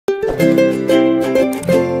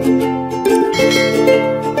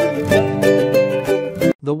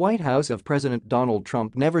The White House of President Donald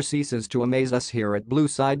Trump never ceases to amaze us here at Blue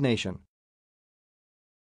Side Nation.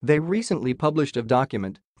 They recently published a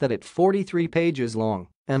document that is 43 pages long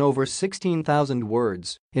and over 16,000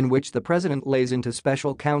 words, in which the president lays into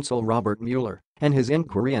special counsel Robert Mueller and his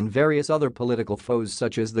inquiry and various other political foes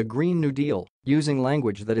such as the Green New Deal, using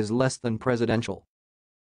language that is less than presidential.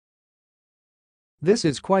 This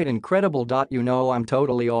is quite incredible. You know, I'm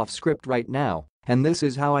totally off script right now, and this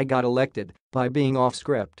is how I got elected, by being off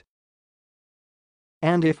script.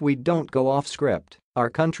 And if we don't go off script,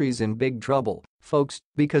 our country's in big trouble, folks,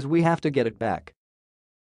 because we have to get it back.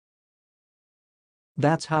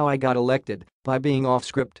 That's how I got elected, by being off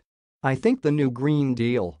script. I think the new Green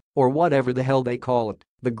Deal, or whatever the hell they call it,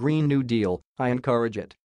 the Green New Deal, I encourage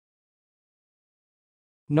it.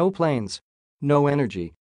 No planes. No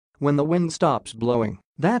energy. When the wind stops blowing,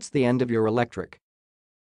 that's the end of your electric.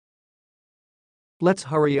 Let's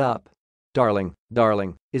hurry up. Darling,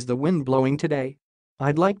 is the wind blowing today?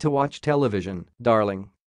 I'd like to watch television,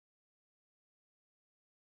 darling.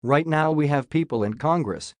 Right now we have people in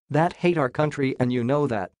Congress that hate our country, and you know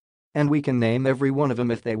that. And we can name every one of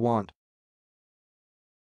them if they want.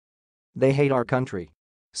 They hate our country.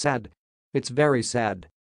 Sad. It's very sad.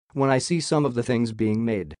 When I see some of the things being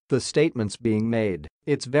made, the statements being made,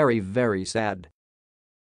 it's very, very sad.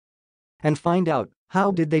 And find out,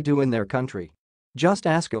 how did they do in their country? Just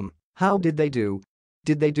ask them, how did they do?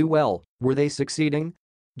 Did they do well? Were they succeeding?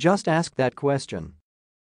 Just ask that question.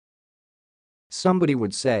 Somebody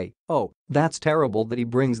would say, oh, that's terrible that he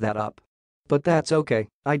brings that up. But that's okay,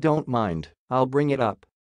 I don't mind, I'll bring it up.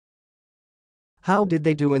 How did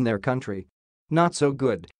they do in their country? Not so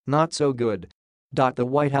good, not so good. The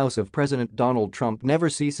White House of President Donald Trump never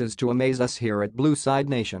ceases to amaze us here at Blue Side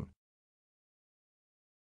Nation.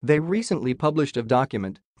 They recently published a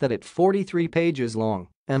document that is 43 pages long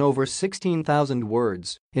and over 16,000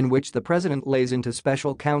 words, in which the president lays into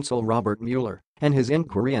special counsel Robert Mueller and his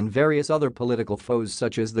inquiry and various other political foes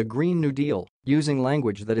such as the Green New Deal, using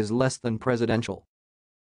language that is less than presidential.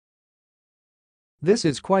 This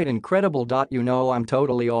is quite incredible. You know, I'm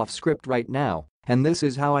totally off script right now, and this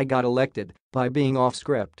is how I got elected, by being off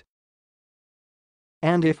script.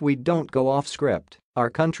 And if we don't go off script, our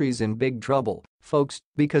country's in big trouble, folks,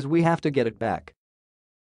 because we have to get it back.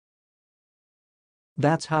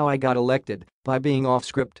 That's how I got elected, by being off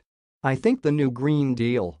script. I think the new Green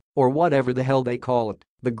Deal, or whatever the hell they call it,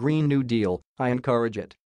 the Green New Deal, I encourage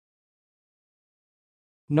it.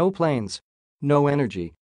 No planes. No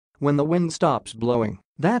energy. When the wind stops blowing,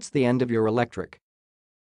 that's the end of your electric.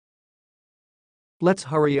 Let's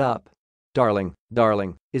hurry up. Darling,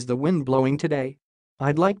 is the wind blowing today?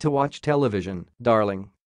 I'd like to watch television,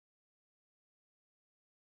 darling.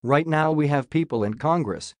 Right now we have people in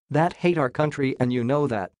Congress that hate our country, and you know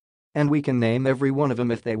that. And we can name every one of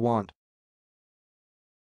them if they want.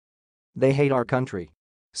 They hate our country.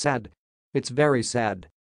 Sad. It's very sad.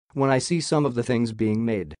 When I see some of the things being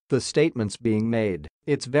made, the statements being made,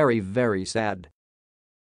 it's very, very sad.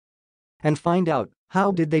 And find out,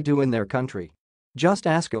 how did they do in their country? Just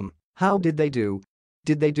ask them, how did they do?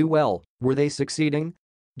 Did they do well? Were they succeeding?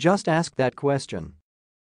 Just ask that question.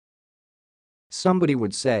 Somebody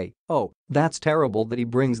would say, oh, that's terrible that he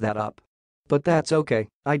brings that up. But that's okay,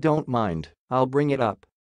 I don't mind, I'll bring it up.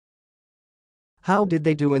 How did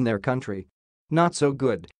they do in their country? Not so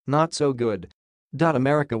good, not so good.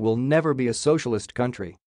 America will never be a socialist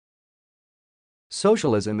country.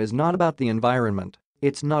 Socialism is not about the environment,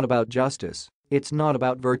 it's not about justice, it's not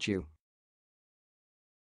about virtue.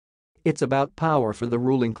 It's about power for the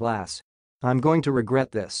ruling class. I'm going to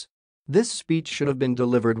regret this. This speech should have been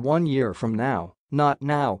delivered 1 year from now, not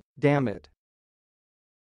now, damn it.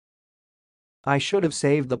 I should have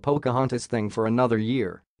saved the Pocahontas thing for another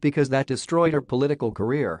year, because that destroyed her political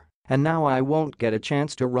career, and now I won't get a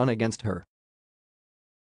chance to run against her.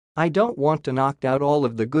 I don't want to knock out all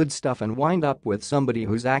of the good stuff and wind up with somebody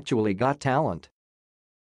who's actually got talent.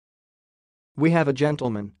 We have a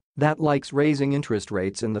gentleman that likes raising interest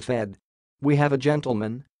rates in the Fed. We have a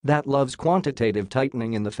gentleman that loves quantitative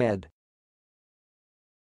tightening in the Fed.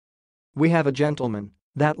 We have a gentleman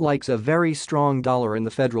that likes a very strong dollar in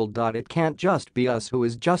the federal. It can't just be us who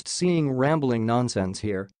is just seeing rambling nonsense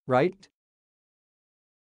here, right?